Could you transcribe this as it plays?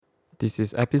This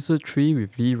is episode 3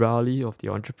 with Lee Rowley of the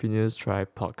Entrepreneurs Tribe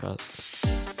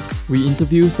podcast. We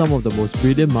interview some of the most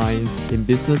brilliant minds in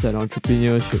business and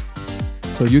entrepreneurship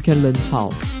so you can learn how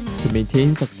to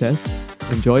maintain success,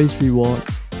 enjoy its rewards,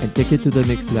 and take it to the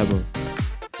next level.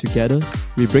 Together,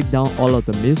 we break down all of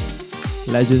the myths,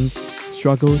 legends,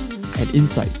 struggles, and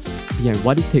insights behind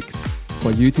what it takes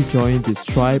for you to join this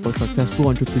tribe of successful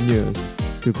entrepreneurs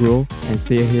to grow and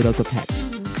stay ahead of the pack.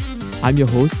 I'm your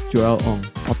host, Joel Ong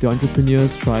of the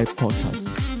Entrepreneurs Tribe podcast,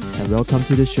 and welcome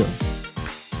to the show.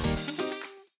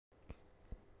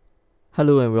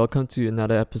 Hello and welcome to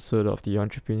another episode of the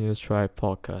Entrepreneurs Tribe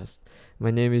podcast.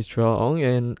 My name is Joel Ong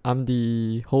and I'm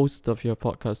the host of your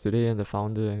podcast today and the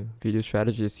founder and video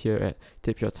strategist here at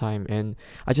Tip Your Time. And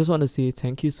I just want to say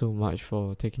thank you so much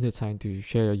for taking the time to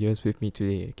share your ears with me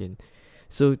today again.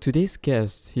 So today's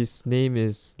guest, his name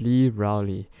is Lee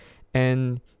Rowley.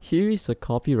 And here is a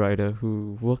copywriter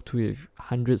who worked with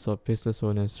hundreds of business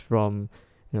owners from,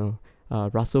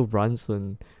 Russell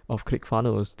Brunson of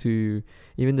ClickFunnels to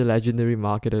even the legendary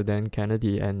marketer Dan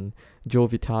Kennedy and Joe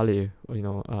Vitale,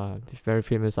 very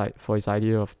famous for his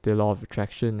idea of the law of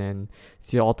attraction, and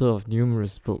he's the author of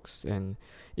numerous books. And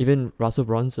even Russell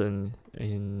Brunson,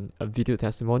 in a video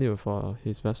testimonial for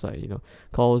his website,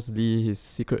 calls Lee his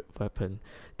secret weapon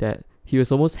that he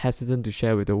was almost hesitant to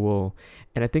share with the world.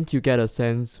 And I think you get a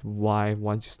sense why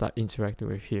once you start interacting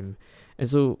with him. And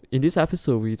so in this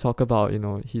episode, we talk about,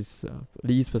 his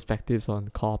Lee's perspectives on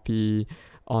copy,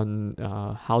 on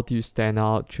how do you stand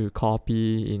out through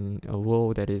copy in a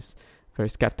world that is very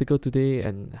skeptical today,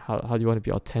 and how do you want to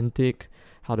be authentic,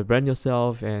 how to brand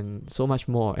yourself, and so much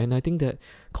more. And I think that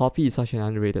copy is such an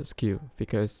underrated skill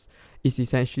because it's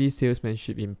essentially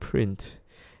salesmanship in print.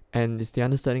 And it's the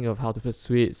understanding of how to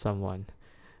persuade someone,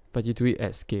 but you do it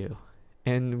at scale.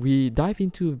 And we dive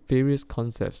into various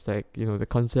concepts like, the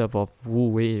concept of Wu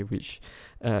Wei, which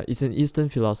is an Eastern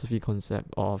philosophy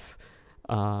concept of,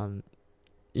 the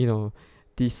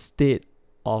state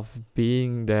of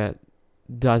being that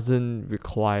doesn't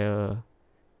require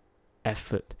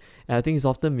effort. And I think it's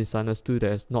often misunderstood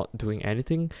as not doing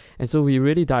anything. And so we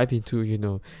really dive into,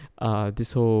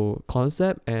 this whole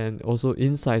concept and also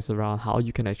insights around how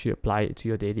you can actually apply it to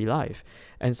your daily life.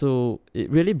 And so it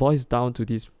really boils down to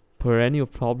this perennial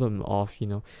problem of,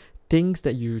 things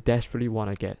that you desperately want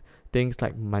to get. Things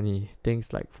like money,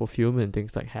 things like fulfillment,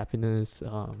 things like happiness,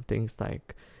 things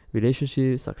like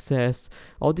relationships, success,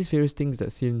 all these various things that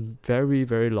seem very,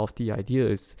 very lofty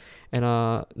ideas and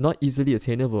are not easily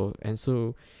attainable. And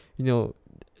so,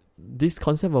 this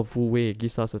concept of Wu Wei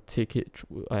gives us a ticket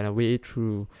and a way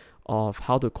through of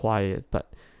how to acquire it,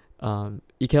 but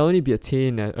it can only be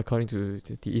attained according to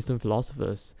the Eastern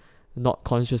philosophers, not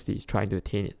consciously trying to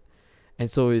attain it. And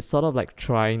so it's sort of like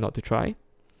trying not to try.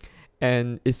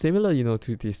 And it's similar,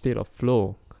 to the state of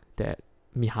flow that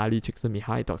Mihaly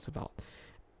Csikszentmihalyi talks about.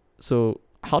 So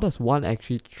how does one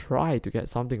actually try to get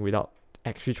something without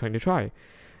actually trying to try?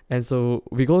 And so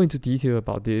we go into detail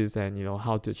about this and,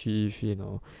 how to achieve,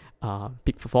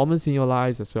 peak performance in your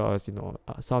lives, as well as,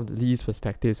 some of the Lee's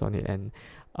perspectives on it and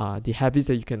the habits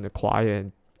that you can acquire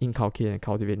and inculcate and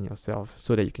cultivate in yourself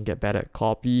so that you can get better at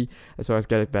copy, as well as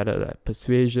get better at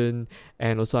persuasion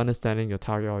and also understanding your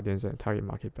target audience and target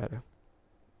market better.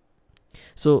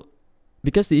 So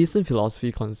because the Eastern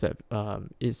philosophy concept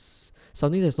is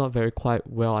something that's not very quite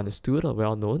well understood or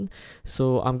well known,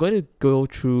 so I'm going to go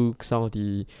through some of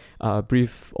the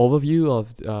brief overview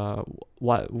of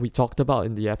what we talked about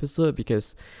in the episode,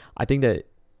 because I think that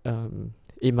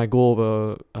it might go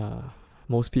over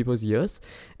most people's ears.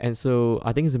 And so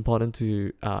I think it's important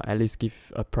to at least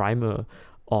give a primer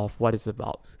of what it's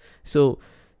about. So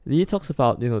Lee talks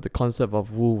about, the concept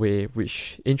of Wu Wei,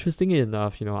 which, interestingly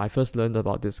enough, I first learned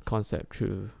about this concept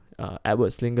through Edward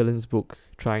Slingerland's book,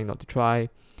 Trying Not to Try.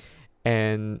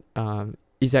 And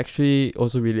it's actually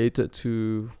also related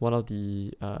to one of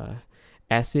the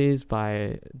essays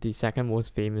by the second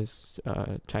most famous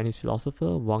Chinese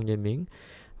philosopher, Wang Yanming,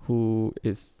 who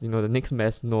is, the next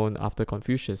best known after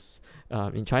Confucius,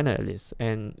 in China at least.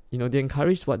 And, they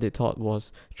encouraged what they thought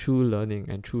was true learning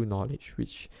and true knowledge,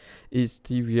 which is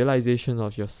the realization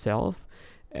of yourself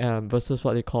versus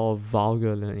what they call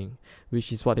vulgar learning,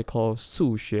 which is what they call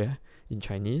数学 in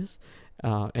Chinese.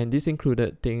 And this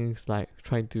included things like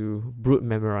trying to brute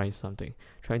memorize something,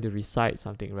 trying to recite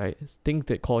something, right? Things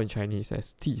they call in Chinese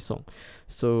as 记诵.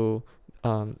 So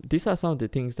these are some of the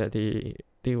things that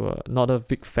they were not a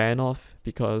big fan of,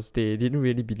 because they didn't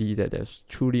really believe that there's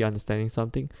truly understanding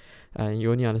something and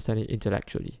you only understand it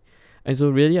intellectually. And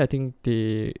so really I think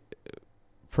they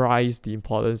prize the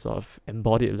importance of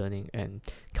embodied learning and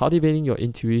cultivating your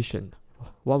intuition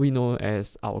what we know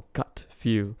as our gut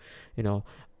feel, you know.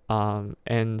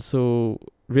 And so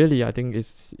really, I think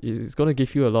it's gonna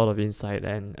give you a lot of insight.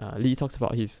 And Lee talks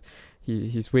about his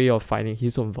way of finding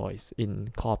his own voice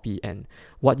in copy and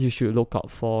what you should look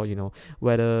out for, you know,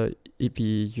 whether it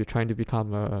be you're trying to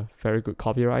become a very good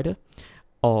copywriter,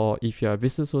 or if you're a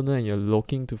business owner and you're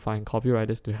looking to find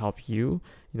copywriters to help you,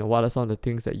 you know, what are some of the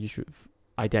things that you should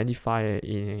identify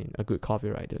in a good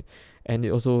copywriter. And it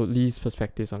also leaves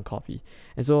perspectives on copy.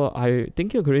 And so I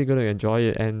think you're really going to enjoy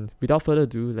it. And without further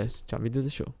ado, let's jump into the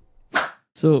show.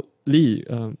 So Lee,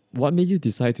 what made you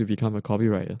decide to become a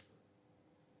copywriter?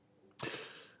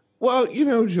 Well,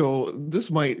 Joel,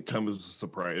 this might come as a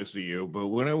surprise to you, but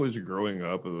when I was growing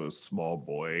up as a small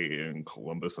boy in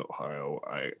Columbus, Ohio,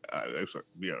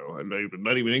 I'm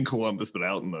not even in Columbus, but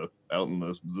out in the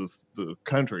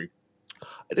country,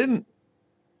 I didn't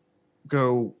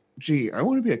go, gee, I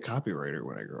want to be a copywriter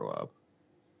when I grow up.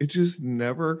 It just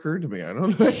never occurred to me. I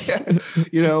don't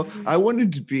know. I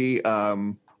wanted to be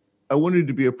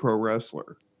a pro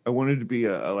wrestler. I wanted to be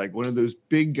a like one of those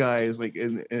big guys, like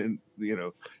and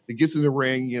that gets in the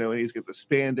ring, and he's got the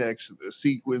spandex and the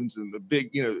sequins and the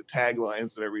big, the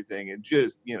taglines and everything, and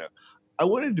just, I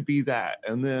wanted to be that.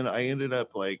 And then I ended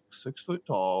up like 6 foot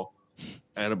tall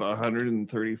and about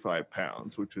 135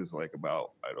 pounds, which is like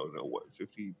about, I don't know what,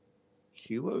 50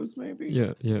 kilos maybe.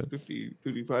 Yeah 50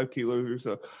 55 kilos or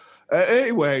so.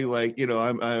 Anyway, like,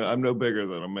 I'm no bigger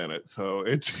than a minute, so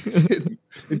it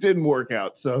didn't work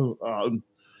out. So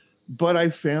but I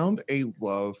found a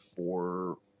love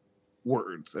for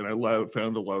words, and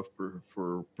found a love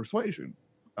for persuasion.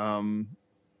 And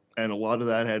a lot of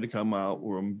that had to come out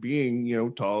from being,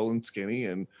 tall and skinny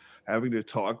and having to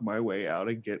talk my way out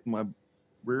and get my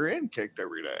rear end kicked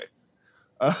every day.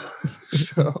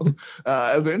 So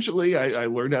eventually I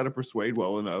learned how to persuade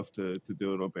well enough to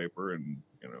do it on paper, and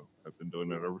I've been doing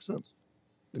it ever since.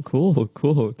 Cool.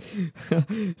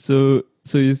 So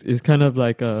it's kind of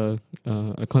like a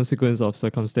consequence of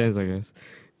circumstance, I guess.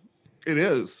 It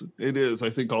is. I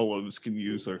think all of us can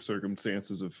use our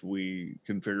circumstances if we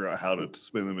can figure out how to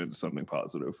spin them into something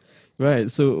positive. Right.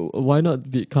 So why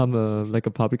not become a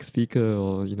public speaker,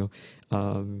 or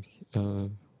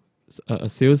a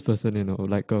salesperson?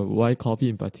 Like why copy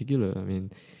in particular? I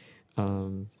mean,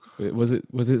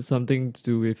 was it something to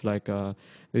do with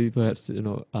maybe perhaps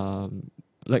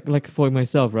like for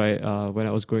myself, right? When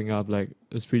I was growing up, like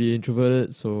I was pretty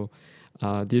introverted, so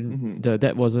didn't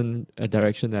that wasn't a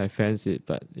direction that I fancied.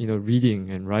 But reading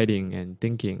and writing and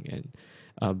thinking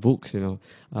and books,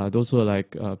 those were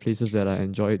like places that I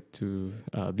enjoyed to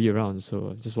be around.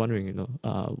 So just wondering,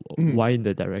 why in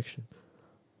that direction?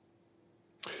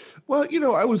 Well,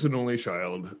 I was an only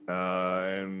child,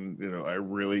 and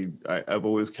I've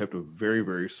always kept a very,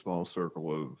 very small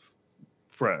circle of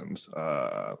friends,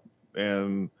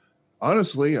 and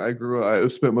honestly, I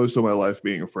spent most of my life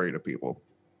being afraid of people,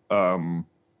 um,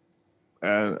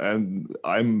 and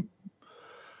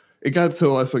it got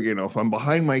so I think, if I'm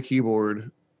behind my keyboard,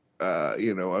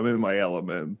 I'm in my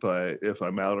element. But if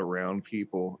I'm out around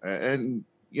people, and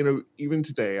even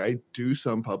today, I do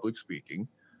some public speaking.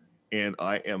 And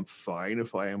I am fine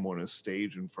if I am on a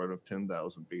stage in front of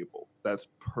 10,000 people. That's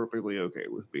perfectly okay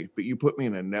with me. But you put me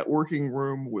in a networking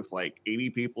room with like 80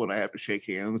 people and I have to shake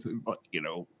hands and,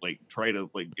 like try to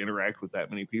like interact with that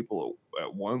many people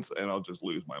at once, and I'll just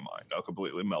lose my mind. I'll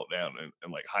completely melt down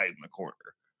and like hide in the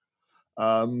corner.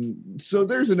 So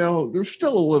there's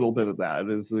still a little bit of that.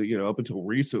 Up until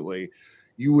recently,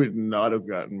 you would not have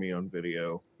gotten me on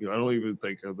video. I don't even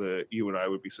think that you and I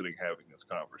would be sitting having this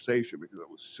conversation because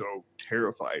I was so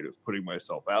terrified of putting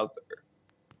myself out there.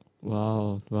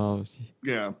 Wow.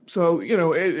 Yeah. So,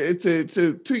 it's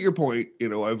to your point,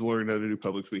 I've learned how to do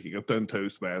public speaking. I've done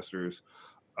Toastmasters.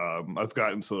 I've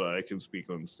gotten so that I can speak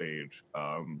on stage.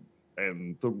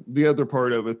 And the other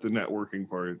part of it, the networking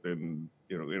part, and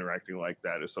interacting like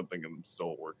that, is something I'm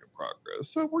still a work in progress.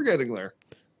 So we're getting there.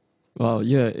 Well,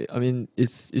 yeah, I mean,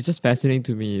 it's just fascinating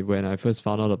to me when I first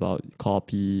found out about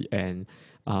copy and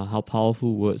how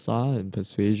powerful words are and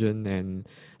persuasion. And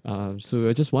so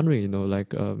I'm just wondering,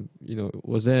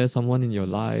 was there someone in your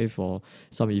life or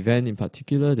some event in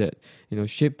particular that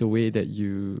shaped the way that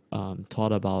you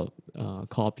thought about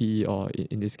copy, or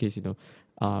in this case,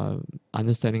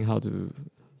 understanding how to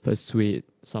persuade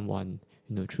someone,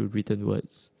 through written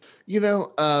words?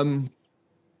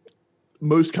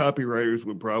 Most copywriters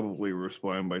would probably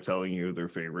respond by telling you their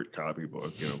favorite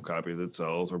copybook, Copy That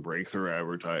Sells or Breakthrough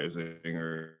Advertising,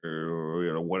 or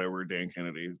whatever, Dan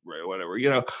Kennedy, right? Whatever,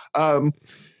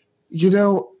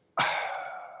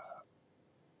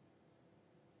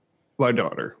 my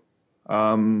daughter.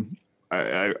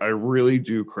 I really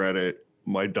do credit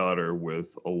my daughter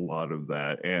with a lot of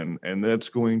that, and that's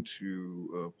going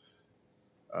to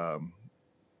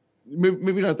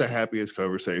maybe not the happiest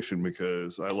conversation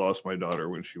because I lost my daughter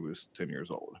when she was 10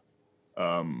 years old.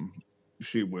 Um,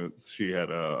 she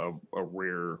had a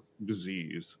rare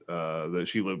disease that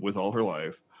she lived with all her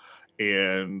life,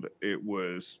 and it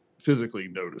was physically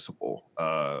noticeable.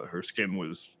 Her skin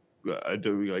was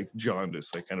like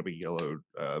jaundice, like kind of a yellowed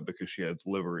because she had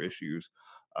liver issues.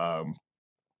 Um,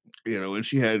 and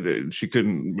she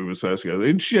couldn't move as fast as the other,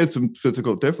 and she had some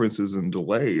physical differences and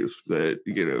delays that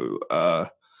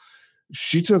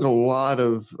she took a lot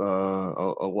of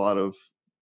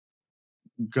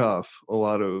guff, a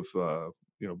lot of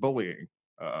bullying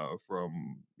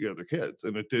from the other kids,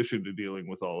 in addition to dealing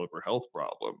with all of her health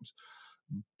problems.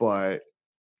 But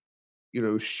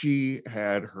she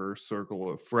had her circle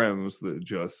of friends that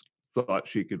just thought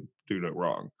she could do no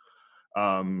wrong.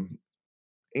 Um,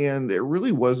 and it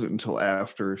really wasn't until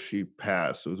after she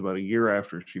passed, it was about a year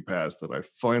after she passed, that I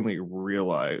finally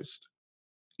realized,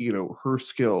 her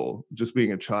skill, just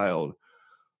being a child,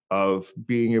 of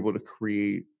being able to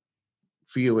create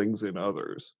feelings in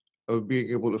others, of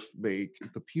being able to make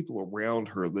the people around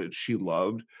her that she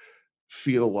loved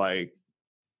feel like,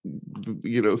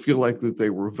 feel like that they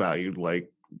were valued,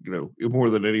 like, more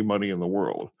than any money in the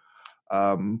world.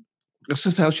 Um, that's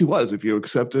just how she was. If you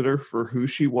accepted her for who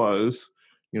she was,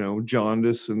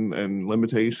 jaundice and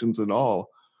limitations and all,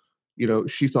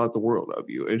 she thought the world of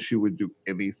you and she would do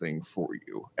anything for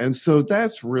you. And so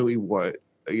that's really what,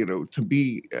 to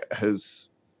me, has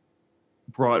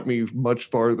brought me much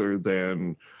farther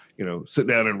than, sit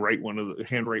down and handwrite one of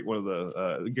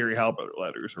the Gary Halbert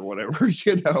letters or whatever.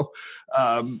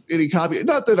 Any copy.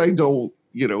 Not that I don't,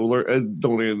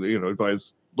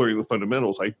 advise learning the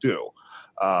fundamentals. I do.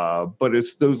 But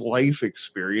it's those life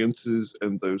experiences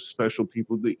and those special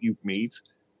people that you meet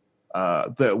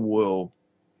that will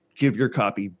give your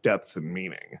copy depth and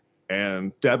meaning.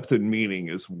 And depth and meaning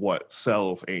is what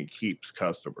sells and keeps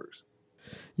customers.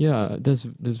 Yeah, that's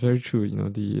very true.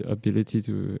 The ability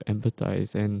to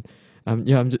empathize, and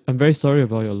yeah, I'm very sorry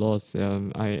about your loss.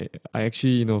 I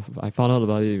actually, I found out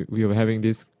about it. We were having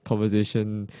this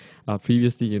conversation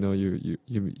previously. You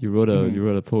wrote a Mhm. you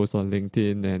wrote a post on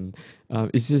LinkedIn, and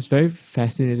it's just very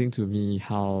fascinating to me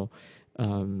how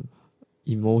um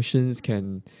emotions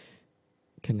can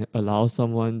allow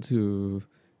someone to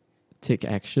take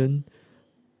action,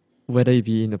 whether it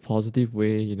be in a positive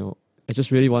way. I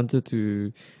just really wanted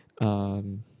to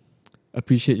um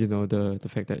appreciate the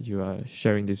fact that you are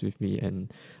sharing this with me,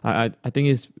 and I think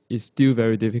it's still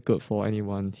very difficult for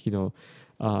anyone,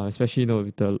 especially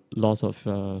with the loss of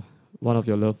one of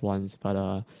your loved ones. But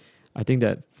I think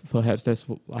that perhaps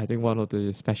I think one of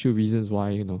the special reasons why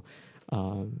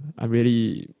I'm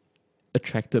really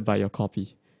attracted by your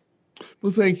copy.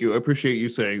 Well, thank you. I appreciate you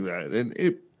saying that.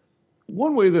 And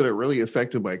one way that it really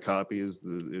affected my copy is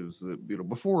that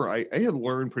before I had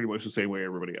learned pretty much the same way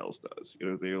everybody else does.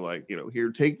 They're like,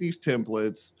 here, take these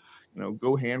templates,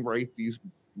 go handwrite these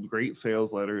great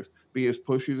sales letters, be as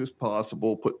pushy as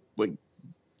possible, put like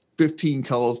 15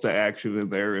 calls to action in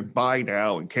there, and buy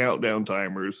now and countdown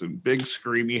timers and big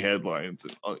screamy headlines,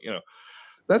 and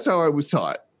that's how I was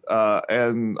taught.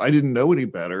 And I didn't know any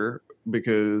better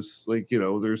because, like,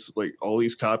 there's like all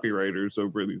these copywriters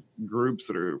over the groups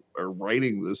that are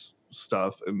writing this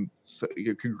stuff and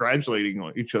congratulating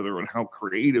on each other on how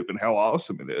creative and how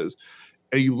awesome it is.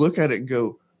 And you look at it and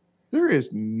go, there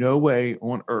is no way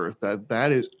on earth that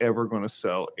that is ever going to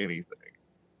sell anything.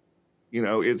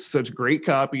 It's such great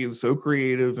copy and so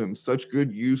creative and such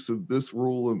good use of this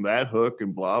rule and that hook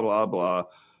and blah, blah, blah.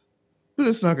 But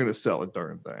it's not going to sell a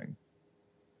darn thing.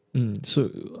 So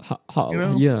You how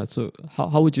know, yeah, so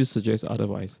how would you suggest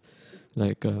otherwise?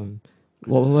 Like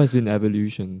what has been the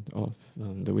evolution of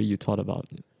the way you thought about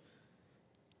it?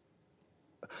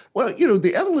 well,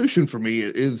 the evolution for me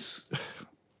is,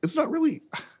 it's not really.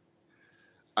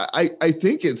 I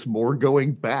think it's more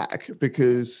going back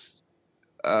because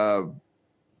uh,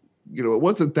 it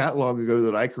wasn't that long ago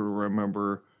that I can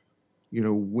remember.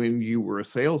 When you were a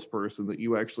salesperson, that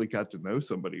you actually got to know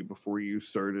somebody before you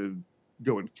started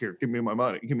going, here, give me my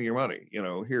money, give me your money.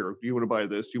 Here, do you want to buy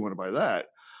this? Do you want to buy that?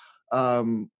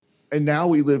 Um, and now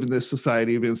we live in this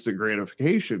society of instant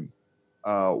gratification,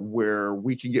 where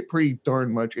we can get pretty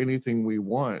darn much anything we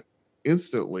want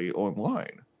instantly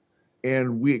online.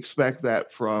 And we expect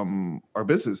that from our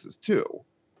businesses too.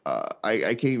 I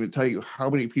can't even tell you how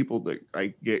many people that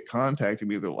I get contacting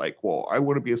me. They're like, well, I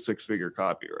want to be a six-figure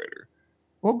copywriter.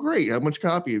 Well, great. How much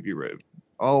copy have you written?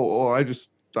 Oh, I just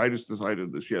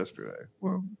decided this yesterday.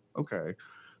 Well, okay.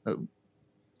 Uh,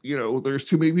 there's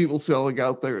too many people selling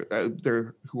out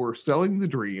there who are selling the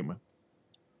dream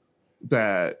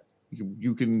that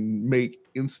you can make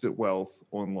instant wealth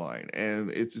online, and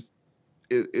it's just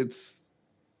it's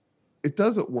it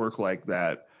doesn't work like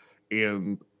that,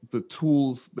 and the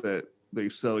tools that they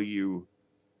sell you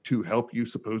to help you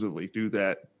supposedly do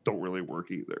that don't really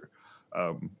work either.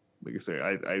 Like I say,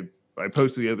 I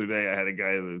posted the other day. I had a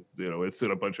guy that had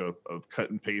sent a bunch of cut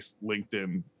and paste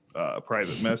LinkedIn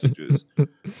private messages.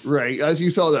 Right, as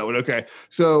you saw that one. Okay,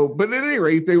 so but at any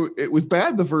rate, it was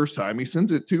bad the first time. He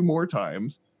sends it two more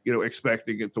times,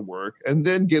 expecting it to work, and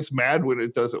then gets mad when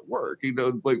it doesn't work.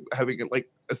 Like having it like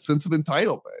a sense of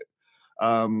entitlement.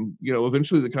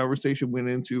 Eventually the conversation went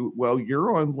into, well,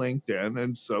 you're on LinkedIn,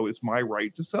 and so it's my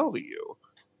right to sell to you.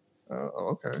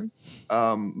 Okay.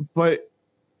 But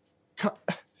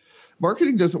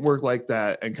marketing doesn't work like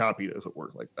that, and copy doesn't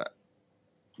work like that.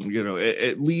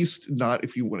 At least not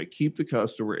if you want to keep the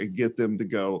customer and get them to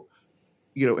go,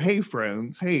 hey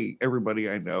friends, hey everybody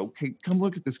I know, hey, come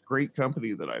look at this great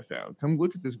company that I found. Come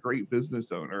look at this great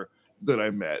business owner that I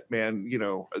met. Man,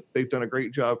 they've done a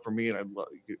great job for me, and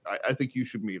I think you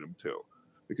should meet them too,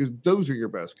 because those are your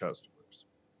best customers.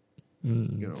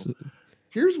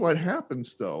 Here's what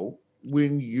happens though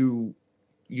when you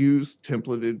use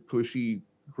templated, pushy,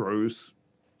 gross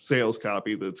sales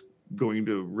copy that's going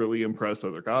to really impress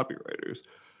other copywriters.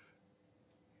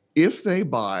 If they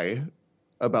buy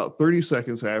about 30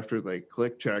 seconds after they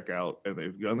click checkout and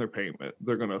they've done their payment,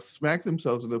 they're going to smack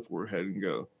themselves in the forehead and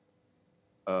go,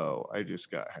 oh, I just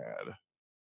got had.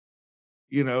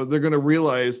 They're going to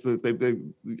realize that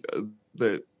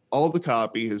that all the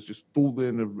copy has just fooled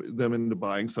them into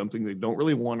buying something they don't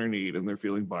really want or need, and they're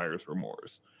feeling buyer's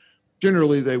remorse.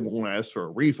 Generally, they won't ask for a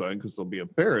refund because they'll be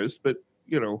embarrassed, but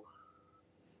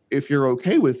if you're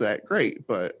okay with that, great.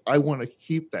 But I want to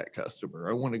keep that customer.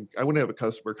 I want to have a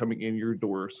customer coming in your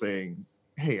door saying,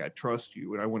 hey, I trust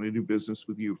you and I want to do business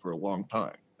with you for a long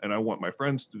time. And I want my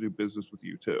friends to do business with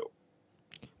you too.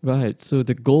 Right. So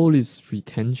the goal is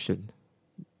retention.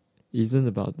 Isn't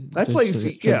about I place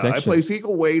transaction.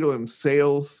 equal weight on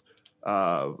sales,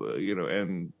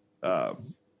 and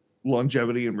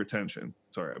longevity and retention.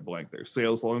 Sorry, I blanked there.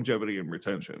 Sales, longevity, and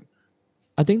retention.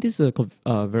 I think this is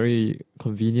a very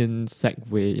convenient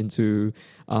segue into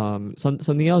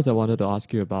something else I wanted to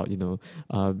ask you about.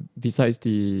 Besides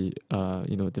the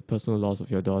the personal loss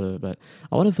of your daughter, but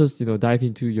I want to first dive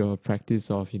into your practice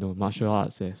of martial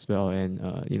arts as well, and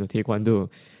taekwondo.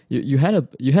 You had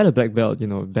a black belt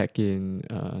back in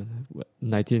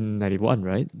 1991,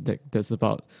 right? That's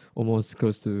about almost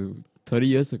close to 30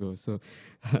 years ago. So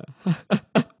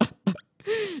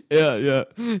yeah, yeah.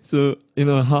 So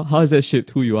how has that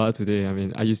shaped who you are today? I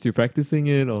mean, are you still practicing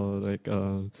it, or like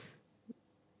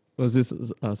was this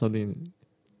something?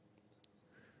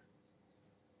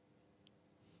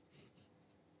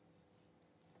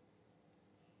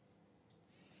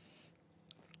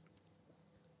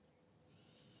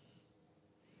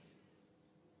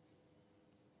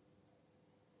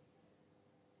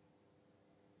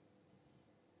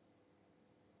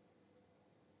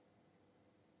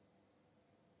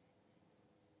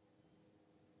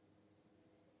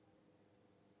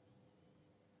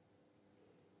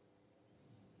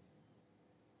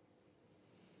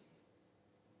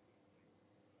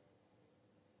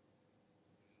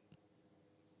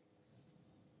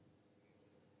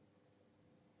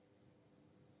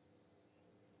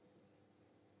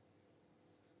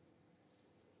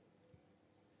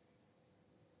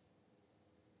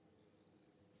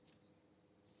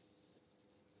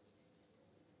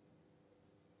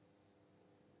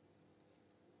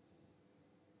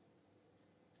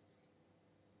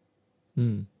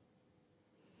 Mm,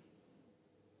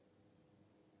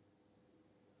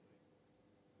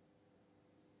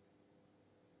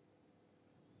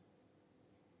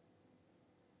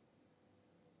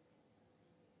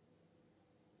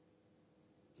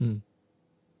 mm,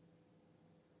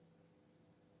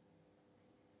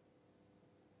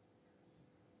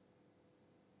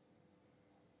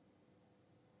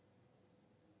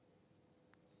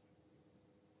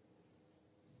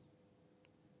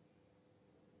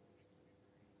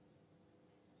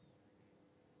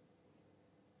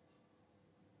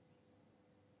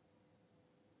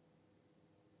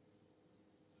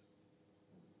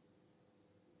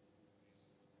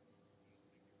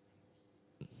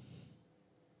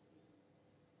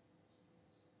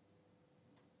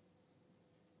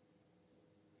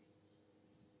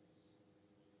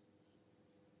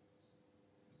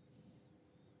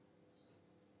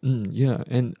 Yeah,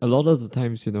 and a lot of the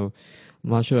times,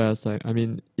 martial arts, like, I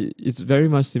mean, it's very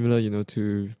much similar,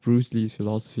 to Bruce Lee's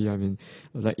philosophy. I mean,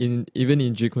 like even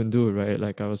in Jeet Kune Do, right?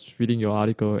 Like I was reading your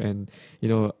article, and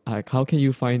like how can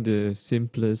you find the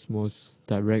simplest, most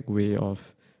direct way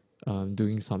of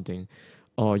doing something,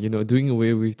 or doing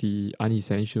away with the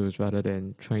unessentials rather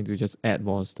than trying to just add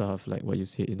more stuff, like what you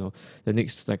said, the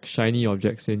next like shiny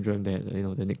object syndrome, that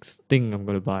the next thing I'm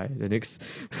gonna buy, the next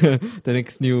the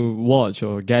next new watch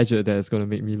or gadget that's gonna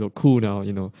make me look cool now,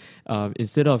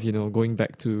 instead of going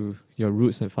back to your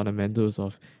roots and fundamentals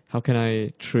of how can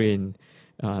I train,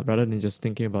 rather than just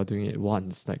thinking about doing it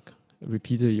once, like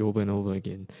repeatedly over and over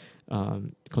again,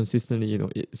 consistently.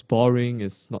 It's boring,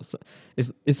 it's not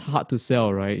it's hard to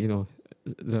sell, right?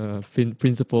 The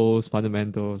principles,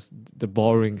 fundamentals, the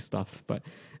boring stuff, but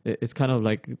it's kind of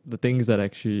like the things that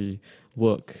actually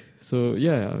work. So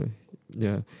yeah.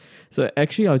 So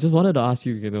actually, I just wanted to ask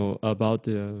you, about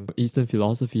the Eastern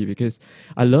philosophy, because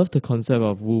I love the concept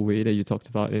of Wu Wei that you talked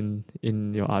about in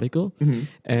your article, Hmm.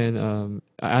 and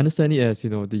I understand it as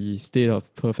the state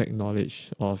of perfect knowledge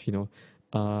of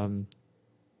um,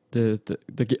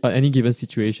 any given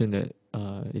situation that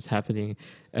is happening,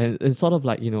 and it's sort of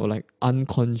like like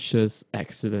unconscious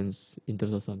excellence in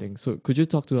terms of something. So could you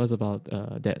talk to us about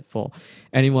that, for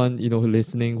anyone who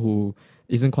listening who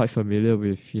isn't quite familiar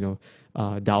with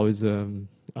Taoism,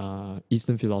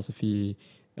 Eastern philosophy,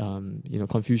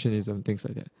 Confucianism, things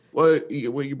like that. Well,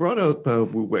 you brought up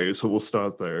Wu Wei, so we'll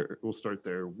start there.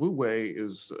 Wu Wei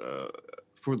is,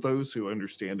 for those who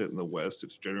understand it in the West,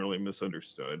 it's generally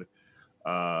misunderstood.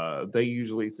 They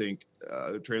usually think,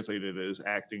 translated as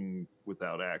acting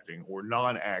without acting or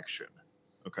non-action.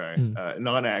 Okay, Mm.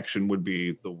 non-action would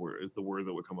be the word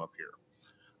that would come up here,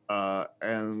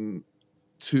 and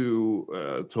to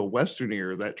a Western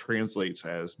ear that translates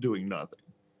as doing nothing,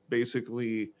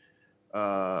 basically.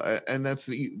 And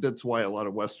that's why a lot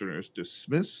of Westerners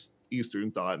dismiss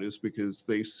Eastern thought, is because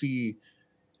they see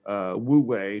Wu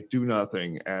Wei, do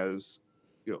nothing, as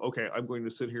okay, I'm going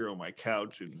to sit here on my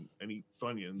couch and eat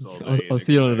Funyuns all day I'll and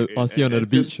see you on expect I'll see you on the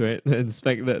and just beach, right? And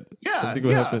expect that yeah, something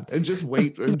will yeah, happen. and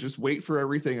just wait for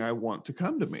everything I want to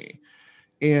come to me.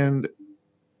 And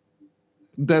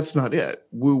that's not it.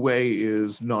 Wu Wei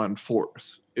is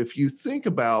non-force. If you think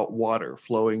about water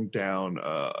flowing down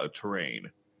a terrain,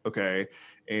 okay,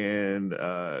 and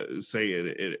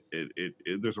say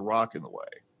there's a rock in the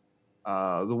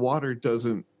way, the water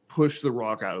doesn't push the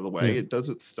rock out of the way. Yeah. It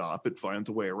doesn't stop. It finds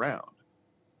a way around.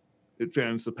 It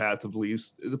finds the path of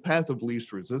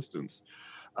least resistance.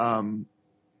 Um,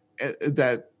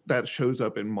 that shows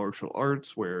up in martial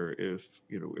arts, where if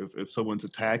someone's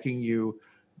attacking you,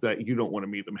 that you don't want to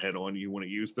meet them head on. You want to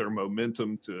use their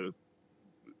momentum to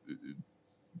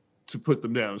put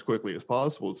them down as quickly as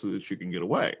possible so that you can get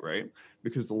away, right?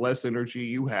 Because the less energy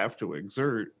you have to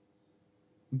exert,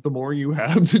 the more you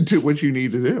have to do what you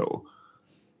need to do.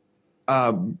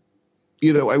 Um,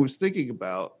 I was thinking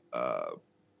about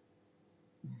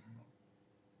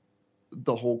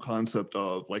the whole concept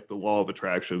of like the law of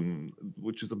attraction,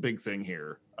 which is a big thing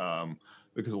here,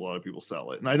 because a lot of people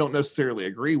sell it, and I don't necessarily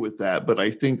agree with that. But I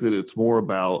think that it's more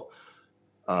about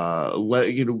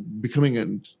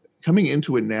coming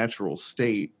into a natural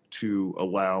state to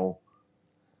allow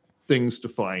things to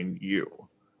find you.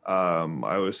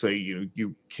 I would say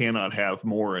you cannot have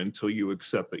more until you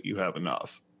accept that you have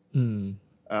enough, Mm.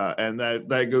 and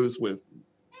that goes with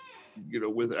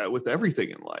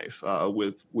everything in life,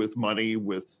 with money,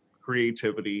 with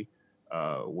creativity,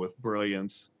 with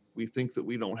brilliance. We think that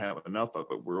we don't have enough of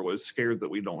it. We're always scared that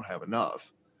we don't have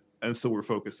enough, and so we're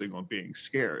focusing on being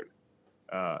scared.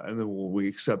 And then when we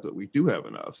accept that we do have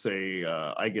enough, say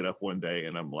I get up one day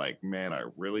and I'm like, man, I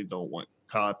really don't want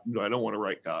I don't want to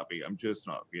write copy. I'm just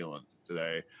not feeling it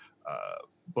today.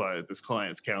 But this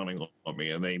client's counting on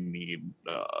me, and they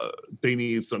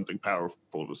need something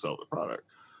powerful to sell the product.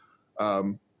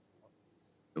 Um,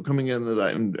 Coming into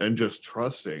that and just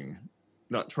trusting,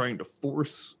 not trying to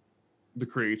force the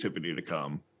creativity to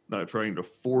come, not trying to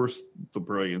force the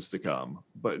brilliance to come,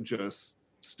 but just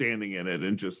standing in it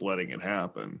and just letting it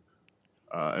happen,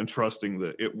 and trusting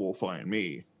that it will find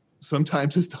me.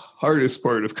 Sometimes it's the hardest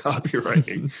part of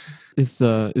copywriting. It's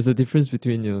the difference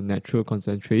between natural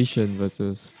concentration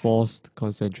versus forced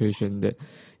concentration that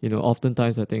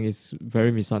oftentimes I think is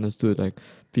very misunderstood. Like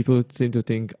people seem to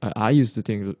think, I used to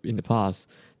think in the past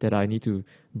that I need to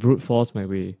brute force my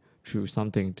way through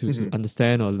something to Mhm.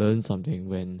 understand or learn something,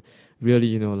 when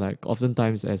really like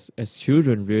oftentimes as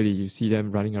children, really you see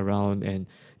them running around and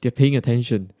they're paying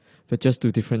attention but just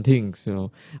do different things, you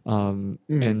know.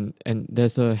 Mm. And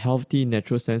there's a healthy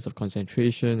natural sense of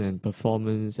concentration and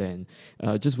performance and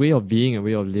just way of being and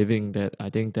way of living that I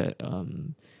think that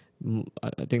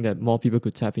I think that more people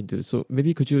could tap into. So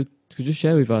maybe could you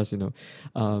share with us, you know,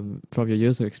 from your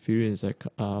years of experience, like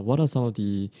what are some of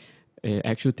the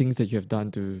actual things that you have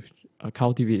done to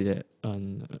cultivate that?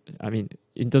 I mean,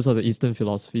 in terms of the Eastern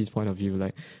philosophy's point of view,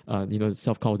 like you know,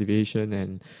 self cultivation,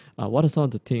 and what are some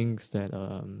of the things that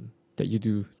that you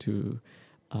do to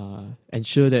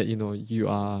ensure that you know you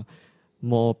are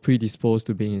more predisposed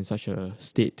to being in such a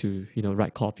state to you know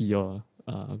write copy or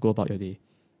go about your day.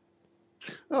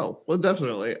 Oh, well,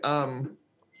 definitely.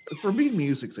 For me,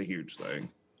 music's a huge thing.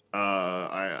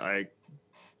 I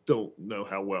don't know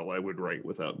how well I would write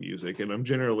without music, and I'm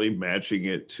generally matching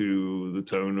it to the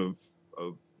tone of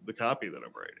the copy that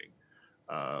I'm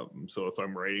writing. So if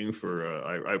I'm writing for,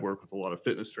 I work with a lot of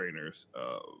fitness trainers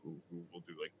who will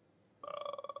do like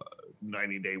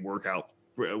 90-day workout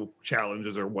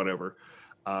challenges or whatever.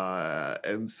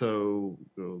 And so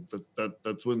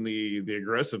that's when the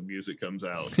aggressive music comes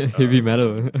out. Heavy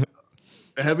metal.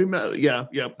 Heavy metal, yeah,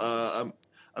 yeah.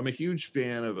 I'm a huge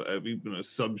fan of even a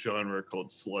subgenre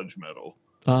called sludge metal.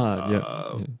 Yeah,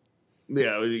 Uh, yeah.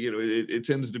 yeah, you know, it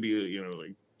tends to be, you know,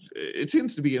 like it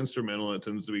tends to be instrumental. It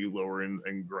tends to be lower and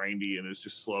grindy, and it's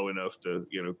just slow enough to,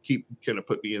 you know, keep kind of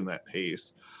put me in that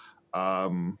pace.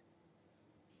 Um,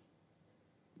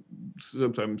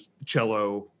 Sometimes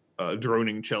cello,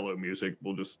 droning cello music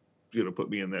will just, you know, put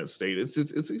me in that state. It's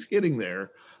getting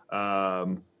there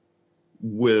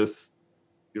with,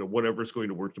 you know, whatever's going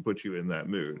to work to put you in that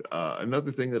mood.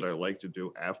 Another thing that I like to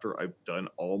do after I've done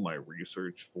all my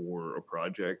research for a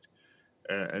project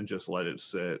and just let it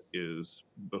sit is,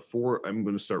 before I'm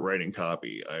going to start writing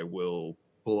copy, I will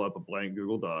pull up a blank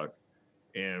Google Doc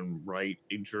and write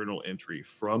a journal entry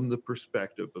from the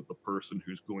perspective of the person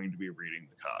who's going to be reading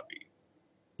the copy.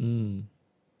 Mm.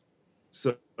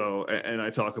 So, and I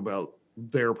talk about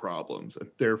their problems and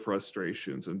their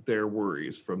frustrations and their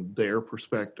worries from their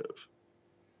perspective.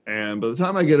 And by the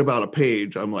time I get about a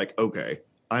page, I'm like, okay,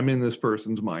 I'm in this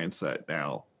person's mindset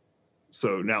now.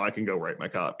 So now I can go write my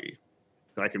copy.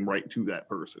 I can write to that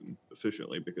person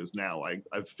efficiently because now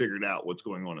I've figured out what's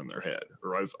going on in their head,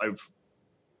 or I've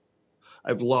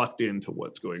locked into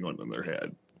what's going on in their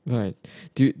head. Right.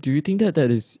 Do you think that that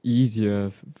is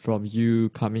easier from you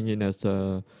coming in as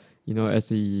a, you know,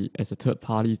 as a third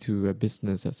party to a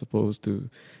business as opposed to,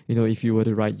 you know, if you were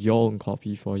to write your own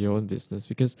copy for your own business?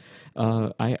 Because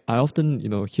I often, you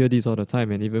know, hear this all the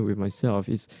time, and even with myself,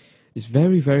 it's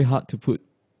very, very hard to put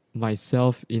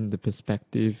myself in the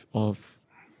perspective of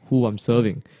who I'm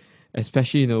serving,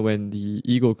 especially you know when the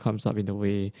ego comes up in the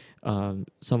way,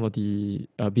 some of the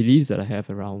beliefs that I have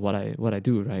around what I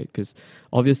do, right? Because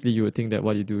obviously you would think that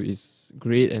what you do is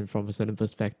great and from a certain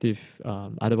perspective,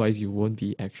 otherwise you won't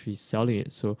be actually selling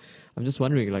it. So I'm just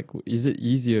wondering, like, is it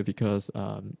easier because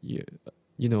you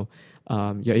know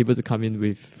you're able to come in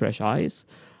with fresh eyes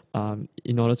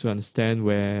in order to understand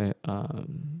where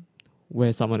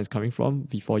someone is coming from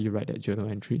before you write that journal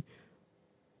entry?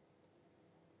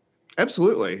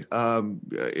 Absolutely.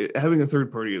 Having a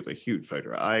third party is a huge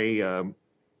factor. I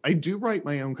do write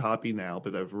my own copy now,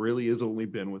 but that really has only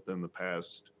been within the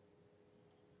past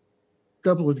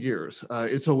couple of years.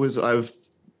 It's always I've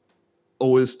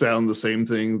always found the same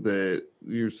thing that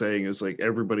you're saying is, like,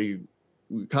 everybody,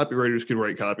 copywriters can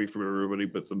write copy for everybody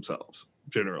but themselves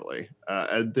generally,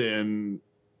 and then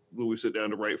when we sit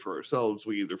down to write for ourselves,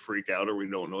 we either freak out or we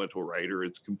don't know what to write or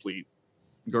it's complete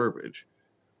garbage.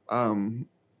 Um,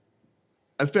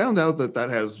 I found out that that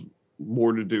has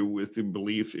more to do with the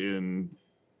belief in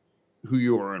who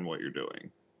you are and what you're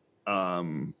doing.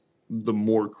 Um, the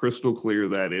more crystal clear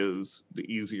that is, the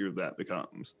easier that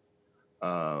becomes.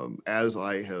 As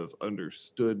I have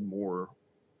understood more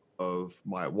of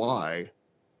my why,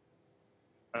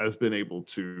 I've been able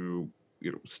to,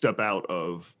 you know, step out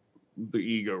of the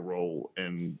ego role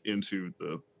and into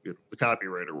the, you know, the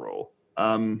copywriter role.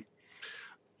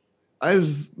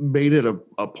 I've made it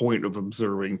a point of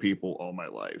observing people all my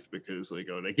life because they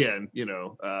go, and again, you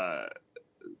know,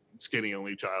 skinny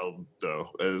only child though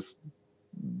as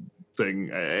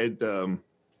thing. I'd kind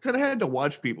of had to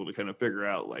watch people to kind of figure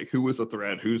out like who was a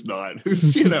threat, who's not,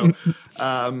 who's, you know,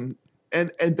 um,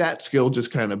 and that skill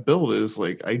just kind of built is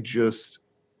like I just,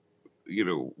 you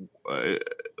know,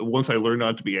 once I learned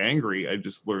not to be angry, I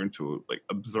just learned to like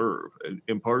observe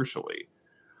impartially,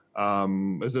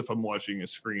 as if I'm watching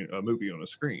a movie on a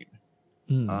screen.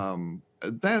 Mm.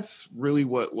 That's really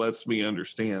what lets me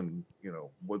understand, you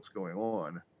know, what's going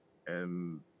on,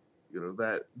 and you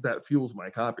know that fuels my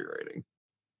copywriting.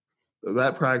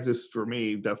 That practice for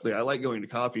me, definitely, I like going to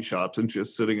coffee shops and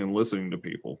just sitting and listening to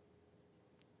people.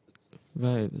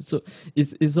 Right. So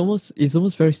it's almost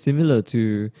very similar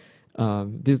to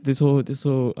this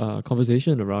whole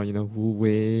conversation around Wu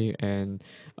Wei and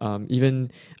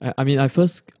even I mean I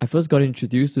first got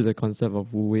introduced to the concept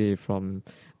of Wu Wei from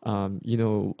Wang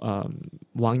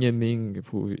Yanming,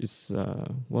 who is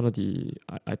one of the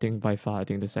I think by far I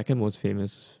think the second most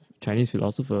famous Chinese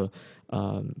philosopher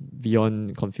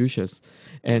beyond Confucius,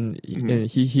 and Mhm.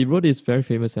 he wrote this very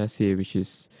famous essay which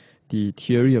is the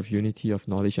theory of unity of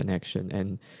knowledge and action,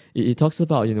 and it talks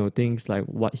about things like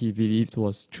what he believed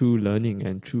was true learning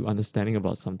and true understanding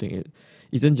about something. It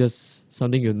isn't just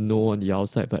something you know on the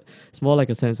outside, but it's more like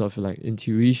a sense of like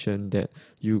intuition that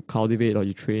you cultivate or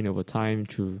you train over time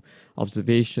through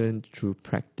observation, through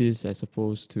practice, as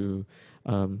opposed to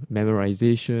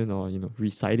memorization or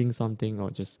reciting something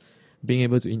or just being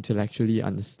able to intellectually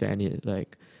understand it.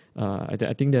 Like I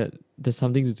think that there's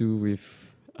something to do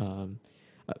with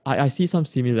I see some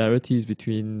similarities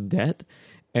between that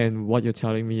and what you're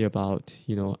telling me about,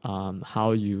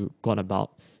 how you gone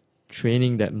about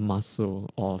training that muscle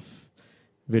of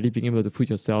really being able to put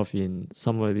yourself in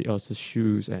somebody else's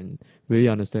shoes and really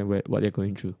understand what they're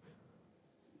going through.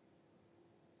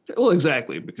 Well,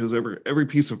 exactly, because every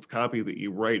piece of copy that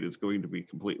you write is going to be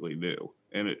completely new,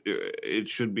 and it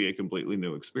should be a completely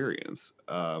new experience.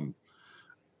 I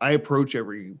approach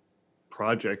every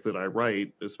project that I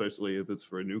write, especially if it's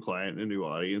for a new client and a new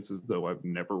audience, as though I've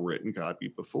never written copy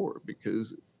before,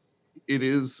 because it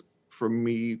is from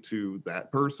me to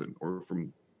that person, or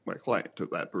from my client to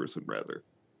that person, rather.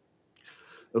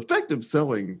 Effective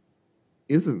selling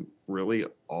isn't really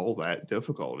all that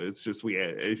difficult. It's just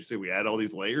as you say, we add all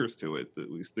these layers to it,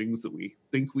 these things that we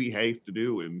think we have to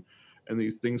do, and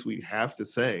these things we have to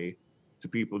say to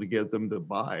people to get them to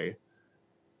buy,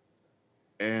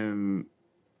 and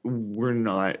we're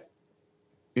not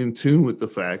in tune with the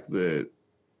fact that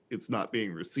it's not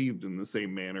being received in the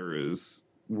same manner as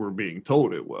we're being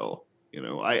told it will.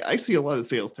 I see a lot of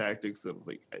sales tactics that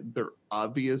like they're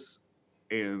obvious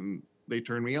and they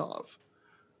turn me off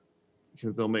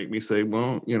because they'll make me say,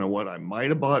 well, you know what, I might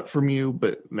have bought from you,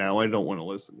 but now I don't want to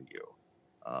listen to you.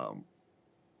 Um,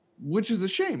 which is a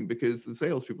shame because the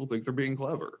salespeople think they're being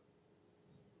clever.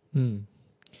 Hmm.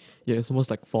 Yeah, it's almost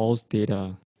like false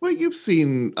data. Well,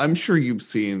 I'm sure you've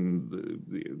seen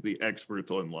the experts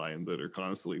online that are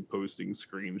constantly posting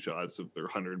screenshots of their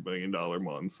 $100 million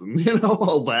months and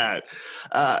all that.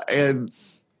 And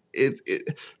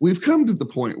we've come to the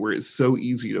point where it's so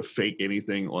easy to fake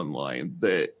anything online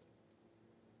that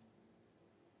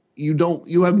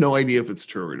you have no idea if it's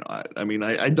true or not. I mean,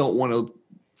 I don't want to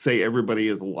say everybody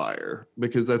is a liar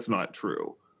because that's not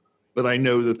true. But I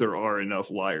know that there are enough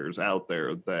liars out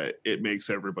there that it makes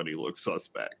everybody look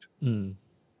suspect. Mm.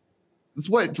 It's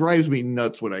what drives me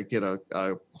nuts when I get a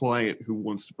client who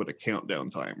wants to put a countdown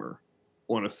timer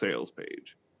on a sales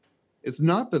page. It's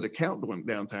not that a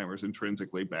countdown timer is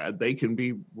intrinsically bad. They can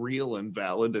be real and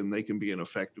valid and they can be an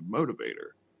effective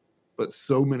motivator. But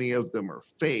so many of them are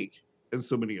fake, and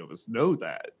so many of us know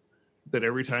that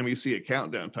every time you see a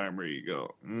countdown timer, you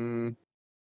go,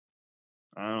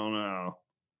 I don't know.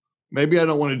 Maybe I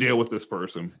don't want to deal with this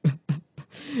person.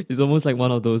 It's almost like one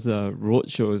of those road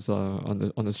shows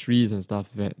on the streets and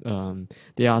stuff that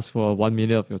they ask for 1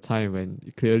 minute of your time when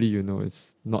clearly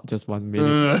it's not just 1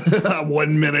 minute.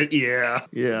 1 minute, yeah,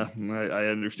 yeah, I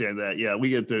understand that. Yeah, we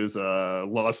get those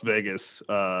Las Vegas.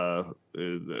 My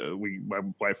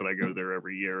wife and I go there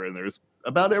every year, and there's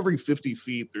about every 50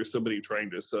 feet there's somebody trying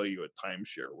to sell you a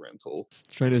timeshare rental. It's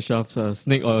trying to shove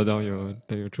snake oil down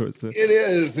your throat. So. It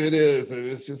is, and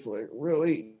it's just like,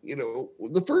 really,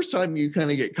 the first time you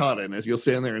kind of get caught in it, you'll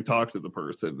stand there and talk to the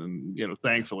person, and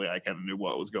thankfully I kind of knew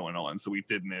what was going on, so we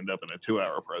didn't end up in a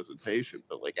 2-hour presentation.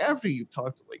 But like after you've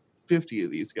talked to like 50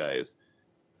 of these guys,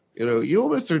 you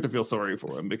almost start to feel sorry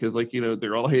for them because like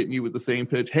they're all hitting you with the same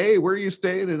pitch. Hey, where are you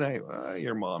staying tonight?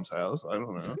 Your mom's house. I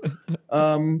don't know.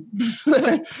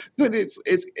 But it's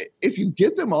if you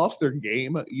get them off their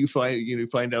game, you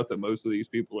find out that most of these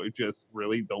people are just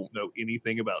really don't know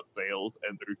anything about sales,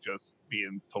 and they're just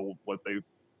being told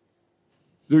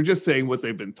they're just saying what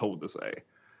they've been told to say.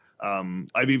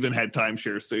 I've even had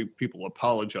timeshare say people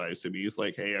apologize to me. He's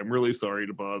like, "Hey, I'm really sorry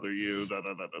to bother you." Da,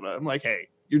 da, da, da, da. I'm like, "Hey,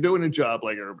 you're doing a job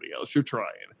like everybody else. You're trying."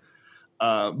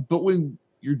 But when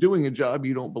you're doing a job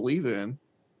you don't believe in,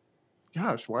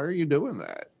 gosh, why are you doing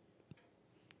that?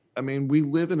 I mean, we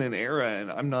live in an era,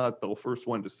 and I'm not the first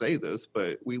one to say this,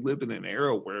 but we live in an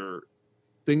era where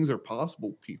things are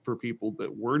possible for people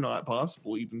that were not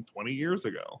possible even 20 years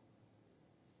ago.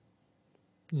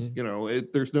 Yeah.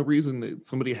 There's no reason that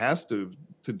somebody has to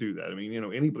do that. I mean,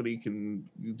 anybody can,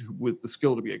 with the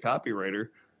skill to be a copywriter,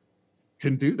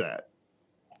 can do that.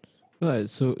 Right.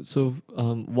 So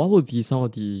what would be some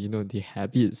of the the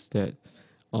habits that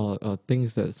or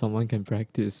things that someone can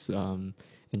practice and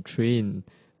train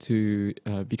to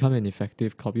become an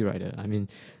effective copywriter? I mean,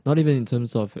 not even in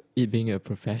terms of it being a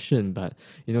profession, but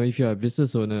if you're a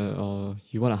business owner or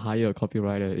you want to hire a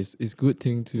copywriter, it's good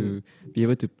thing to be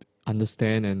able to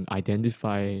understand and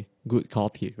identify good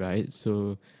copy, right?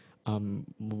 So,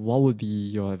 what would be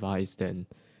your advice then?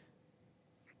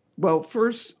 Well,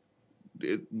 first,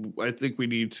 I think we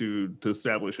need to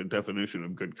establish a definition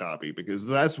of good copy, because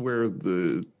that's where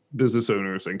the business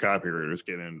owners and copywriters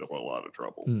get into a lot of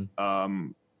trouble.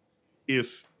 Mm.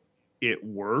 If it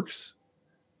works,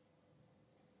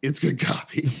 it's good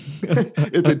copy.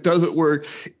 If it doesn't work,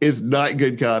 it's not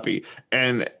good copy.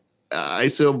 And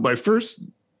so my first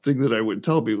thing that I would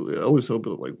tell people, I always tell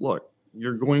people, like, look,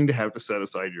 you're going to have to set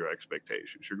aside your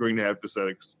expectations. You're going to have to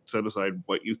set aside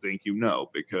what you think,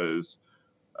 because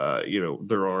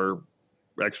there are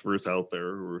experts out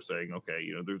there who are saying, okay,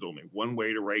 there's only one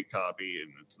way to write copy,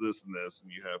 and it's this and this,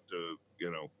 and you have to,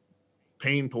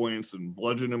 pain points and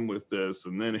bludgeon them with this,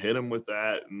 and then hit them with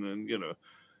that, and then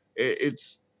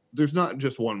there's not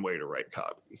just one way to write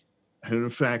copy, and in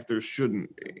fact, there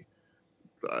shouldn't be.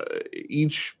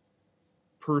 Each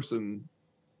person,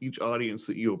 each audience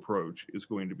that you approach is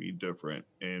going to be different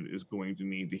and is going to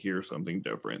need to hear something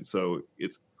different. So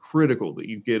it's critical that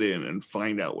you get in and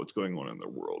find out what's going on in their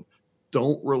world.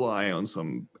 Don't rely on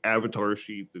some avatar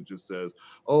sheet that just says,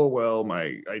 oh, well,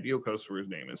 my ideal customer's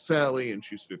name is Sally and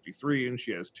she's 53 and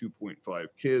she has 2.5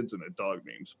 kids and a dog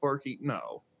named Sparky.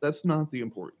 No, that's not the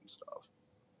important stuff.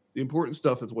 The important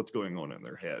stuff is what's going on in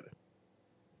their head.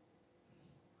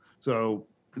 So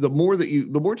the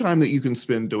more time that you can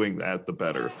spend doing that, the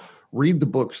better. Read the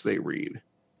books they read.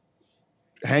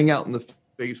 Hang out in the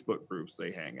Facebook groups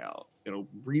they hang out.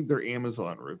 Read their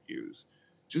Amazon reviews.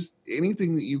 Just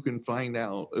anything that you can find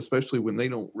out, especially when they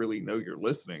don't really know you're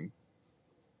listening,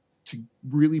 to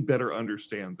really better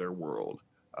understand their world.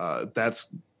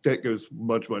 That goes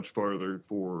much, much farther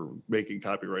for making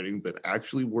copywriting that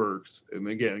actually works, and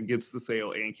again, gets the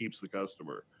sale and keeps the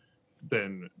customer,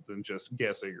 than just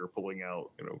guessing or pulling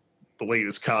out, the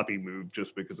latest copy move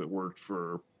just because it worked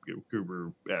for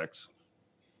Guru X.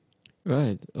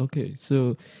 Right. Okay.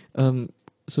 So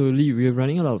Lee, we're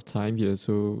running out of time here,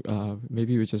 so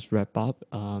maybe we just wrap up.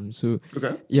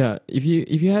 Okay. Yeah, if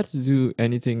you had to do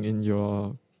anything in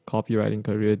your copywriting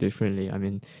career differently, I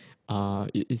mean,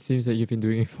 it seems that you've been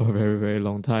doing it for a very, very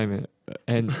long time,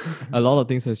 and a lot of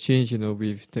things has changed,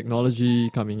 with technology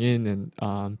coming in,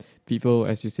 and people,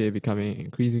 as you say, becoming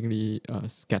increasingly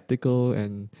skeptical,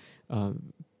 and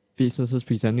businesses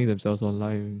presenting themselves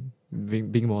online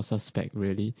being more suspect,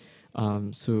 really.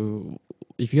 So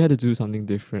if you had to do something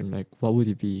different, like what would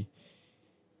it be?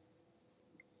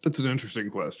 That's an interesting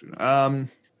question.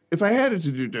 If I had it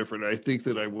to do different, I think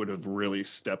that I would have really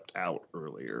stepped out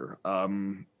earlier.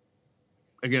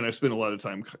 Again, I spent a lot of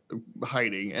time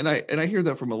hiding, and I hear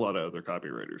that from a lot of other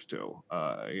copywriters too.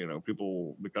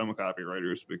 People become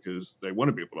copywriters because they want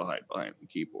to be able to hide behind the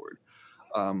keyboard.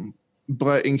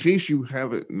 But in case you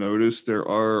haven't noticed, there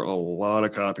are a lot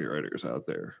of copywriters out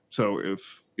there. So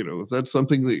if that's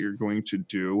something that you're going to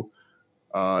do,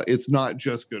 it's not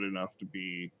just good enough to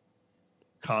be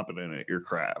competent at your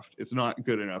craft. It's not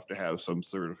good enough to have some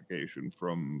certification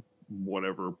from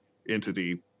whatever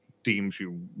entity deems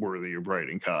you worthy of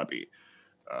writing copy.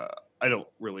 I don't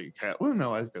really have. Well,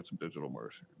 no, I've got some digital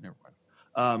marketing. Never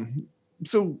mind.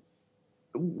 So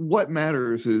what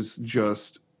matters is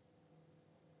just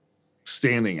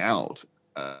standing out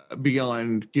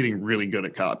beyond getting really good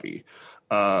at copy.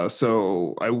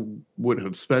 So I would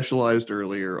have specialized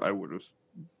earlier. I would have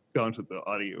gone to the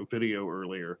audio video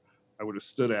earlier. I would have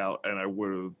stood out, and I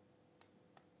would have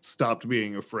stopped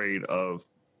being afraid of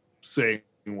saying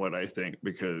what I think,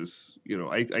 because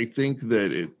I think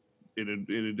that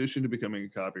in addition to becoming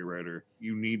a copywriter,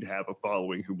 you need to have a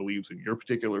following who believes in your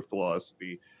particular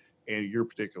philosophy and your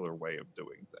particular way of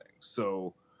doing things.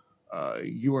 So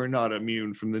you are not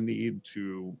immune from the need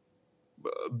to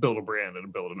build a brand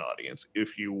and build an audience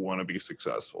if you want to be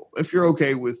successful. If you're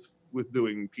okay with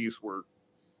doing piecework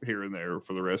here and there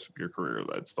for the rest of your career,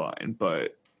 that's fine.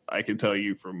 But I can tell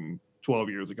you from 12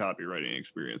 years of copywriting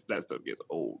experience, that stuff gets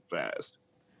old fast.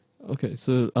 Okay,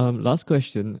 so last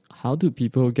question: how do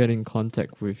people get in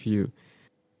contact with you?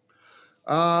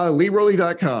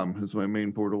 LeeRowley.com is my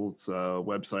main portal. It's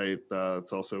website.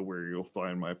 It's also where you'll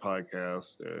find my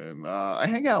podcast. And I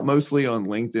hang out mostly on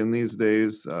LinkedIn these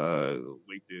days.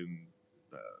 LinkedIn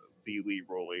the Lee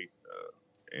Roley.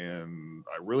 And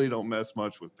I really don't mess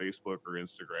much with Facebook or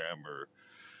Instagram or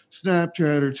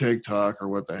Snapchat or TikTok or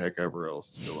what the heck ever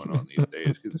else is going on these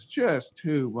days, because it's just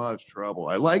too much trouble.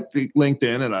 I like the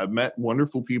LinkedIn, and I've met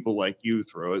wonderful people like you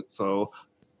through it. So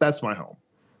that's my home.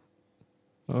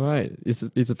 All right. It's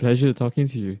a pleasure talking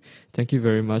to you. Thank you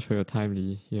very much for your time,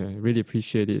 Lee. Yeah, I really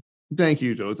appreciate it. Thank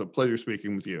you, Joe. It's a pleasure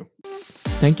speaking with you.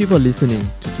 Thank you for listening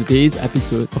to today's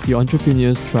episode of the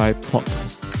Entrepreneurs Tribe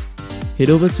podcast. Head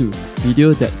over to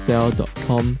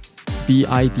videothatsell.com,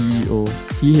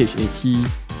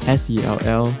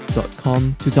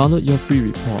 videothatsell.com to download your free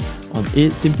report on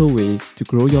 8 simple ways to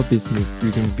grow your business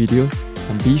using video,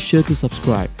 and be sure to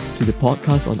subscribe to the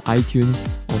podcast on iTunes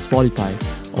or Spotify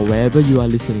or wherever you are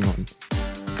listening on.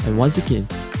 And once again,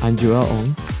 I'm Joel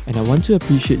Ong, and I want to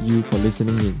appreciate you for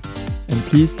listening in. And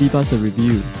please leave us a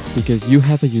review, because you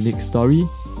have a unique story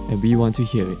and we want to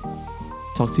hear it.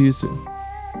 Talk to you soon.